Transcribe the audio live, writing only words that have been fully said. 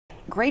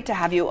great to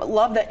have you.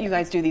 Love that you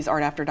guys do these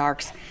Art After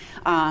Darks.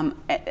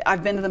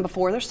 I've been to them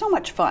before. They're so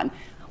much fun.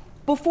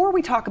 Before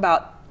we talk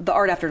about the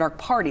Art After Dark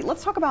party,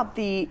 let's talk about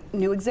the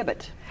new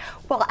exhibit.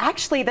 Well,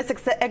 actually, this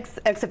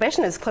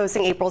exhibition is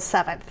closing April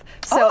 7th.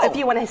 So if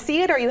you want to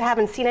see it or you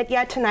haven't seen it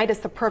yet, tonight is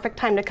the perfect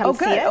time to come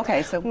see it.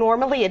 Okay, so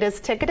normally it is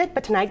ticketed,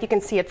 but tonight you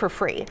can see it for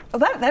free. Oh,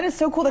 that is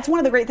so cool. That's one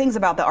of the great things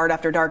about the Art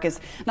After Dark is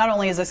not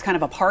only is this kind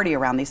of a party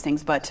around these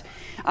things, but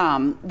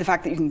the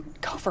fact that you can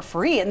go for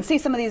free and see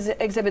some of these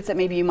exhibits that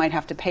maybe you might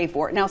have to pay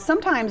for. Now,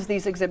 sometimes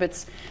these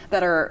exhibits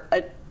that are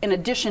in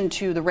addition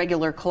to the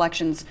regular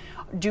collections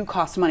do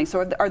cost money.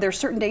 So are there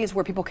certain days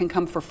where people can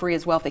come for free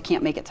as well if they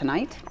can't make it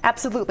tonight?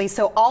 Absolutely.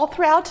 So all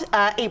throughout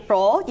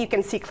April, you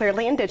can see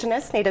Clearly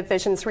Indigenous, Native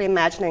Visions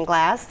Reimagined in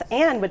Glass,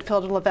 and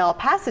Whitfield Lavelle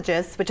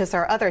Passages, which is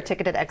our other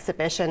ticketed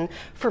exhibition,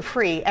 for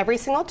free every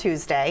single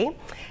Tuesday,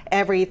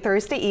 every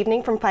Thursday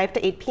evening from 5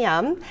 to 8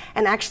 p.m.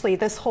 And actually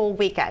this whole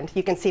weekend,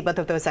 you can see both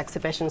of those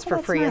exhibitions for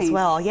free as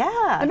well. Yeah.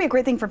 That'd be a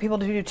great thing for people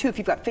to do too. If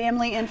you've got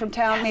family in from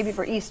town, maybe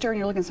for Easter, and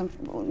you're looking at some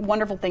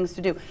wonderful things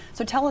to do.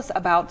 So tell us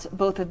about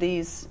both of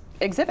these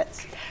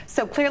exhibits.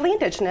 So Clearly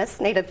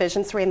Indigenous, Native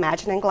Visions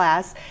Reimagined in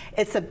Glass.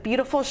 It's a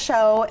beautiful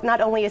show.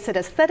 Not only is it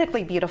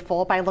aesthetically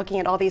beautiful by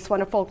looking at all these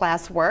wonderful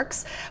glass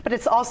works, but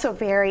it's also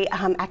very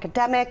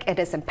academic. It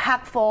is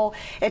impactful.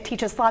 It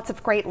teaches lots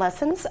of great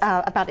lessons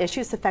about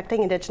issues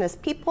affecting Indigenous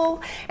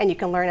people, and you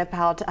can learn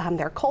about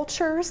their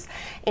cultures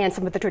and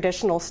some of the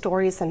traditional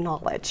stories and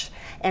knowledge.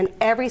 And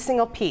every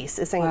single piece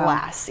is in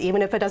glass.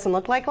 Even if it doesn't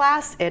look like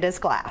glass, it is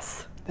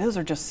glass. Those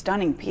are just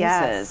stunning pieces.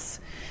 Yes.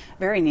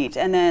 Very neat.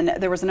 And then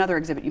there was another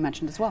exhibit you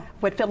mentioned as well.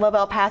 Whitfield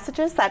Lavelle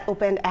Passages, that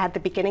opened at the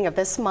beginning of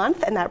this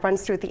month, and that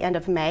runs through the end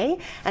of May.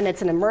 And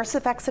it's an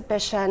immersive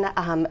exhibition.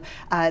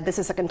 This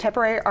is a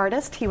contemporary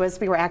artist. We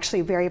were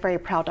actually very, very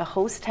proud to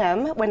host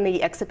him when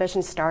the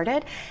exhibition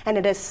started. And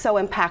it is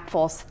so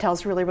impactful. It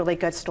tells really, really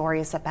good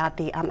stories about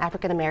the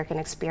African American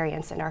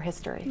experience in our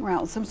history.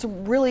 Wow, some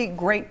really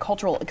great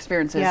cultural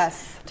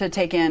experiences to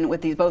take in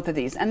with both of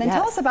these. And then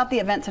tell us about the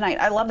event tonight.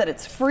 I love that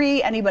it's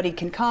free. Anybody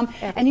can come.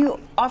 And you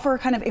offer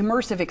kind of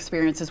immersive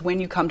experiences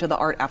when you come to the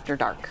Art After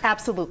Dark.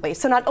 Absolutely.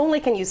 So not only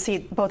can you see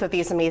both of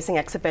these amazing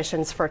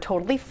exhibitions for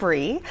totally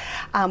free,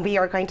 we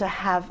are going to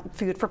have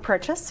food for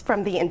purchase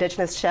from the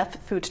Indigenous Chef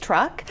food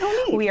truck.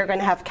 Oh, neat. We are going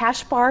to have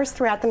cash bars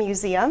throughout the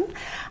museum,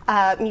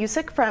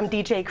 music from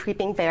DJ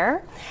Creeping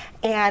Bear,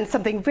 and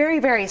something very,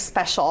 very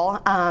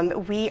special.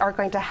 We are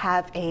going to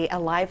have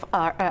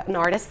an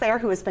artist there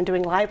who has been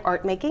doing live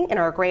art making in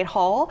our great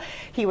hall.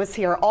 He was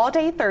here all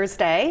day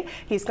Thursday.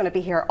 He's going to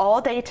be here all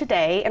day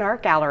today in our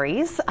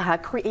galleries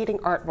creating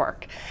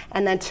artwork.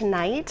 And then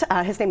tonight,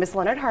 his name is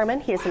Leonard Harmon.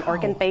 He is an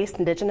Oregon-based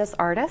Indigenous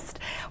artist.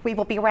 We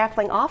will be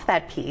raffling off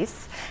that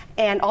piece,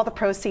 and all the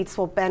proceeds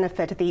will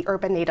benefit the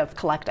Urban Native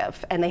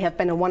Collective. And they have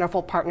been a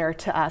wonderful partner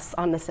to us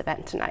on this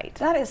event tonight.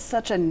 That is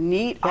such a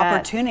neat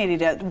opportunity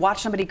to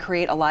watch somebody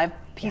create a live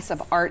piece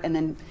of art and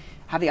then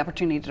have the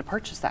opportunity to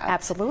purchase that.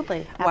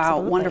 Absolutely. Wow,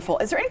 wonderful.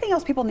 Is there anything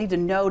else people need to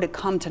know to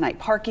come tonight?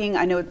 Parking,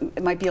 I know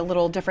it might be a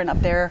little different up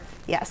there.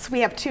 Yes,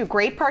 we have 2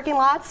 great parking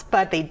lots,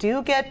 but they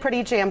do get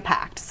pretty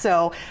jam-packed.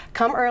 So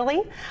come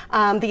early.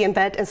 The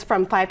event is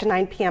from 5 to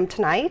 9 p.m.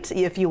 tonight.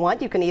 If you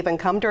want, you can even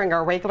come during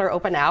our regular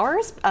open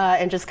hours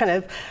and just kind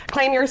of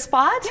claim your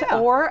spot. Yeah.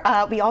 Or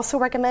we also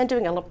recommend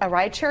doing a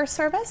rideshare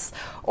service,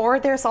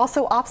 or there's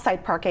also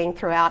off-site parking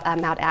throughout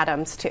Mount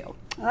Adams too.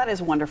 That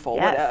is wonderful.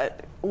 Yes.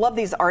 Love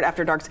these Art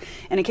After Darks.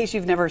 And in case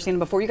you've never seen them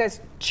before, you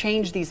guys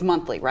change these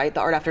monthly, right?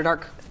 The Art After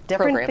Dark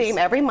Different programs. theme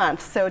every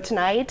month. So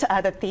tonight,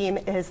 the theme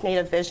is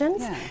Native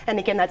Visions. Yeah. And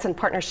again, that's in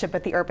partnership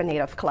with the Urban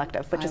Native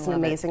Collective, which is an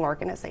amazing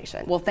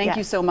organization. Well, thank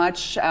you so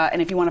much.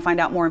 And if you want to find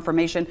out more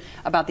information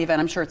about the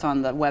event, I'm sure it's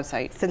on the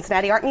website.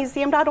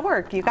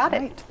 CincinnatiArtMuseum.org. You got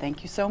it.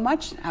 Thank you so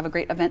much. Have a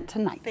great event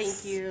tonight.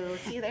 Thank you.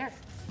 See you there.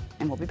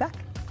 And we'll be back.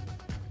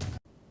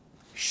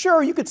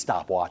 Sure, you could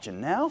stop watching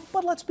now,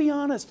 but let's be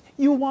honest,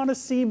 you want to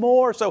see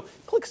more. So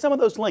click some of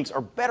those links, or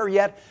better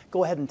yet,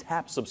 go ahead and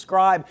tap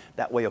subscribe.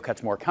 That way you'll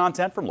catch more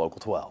content from Local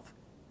 12.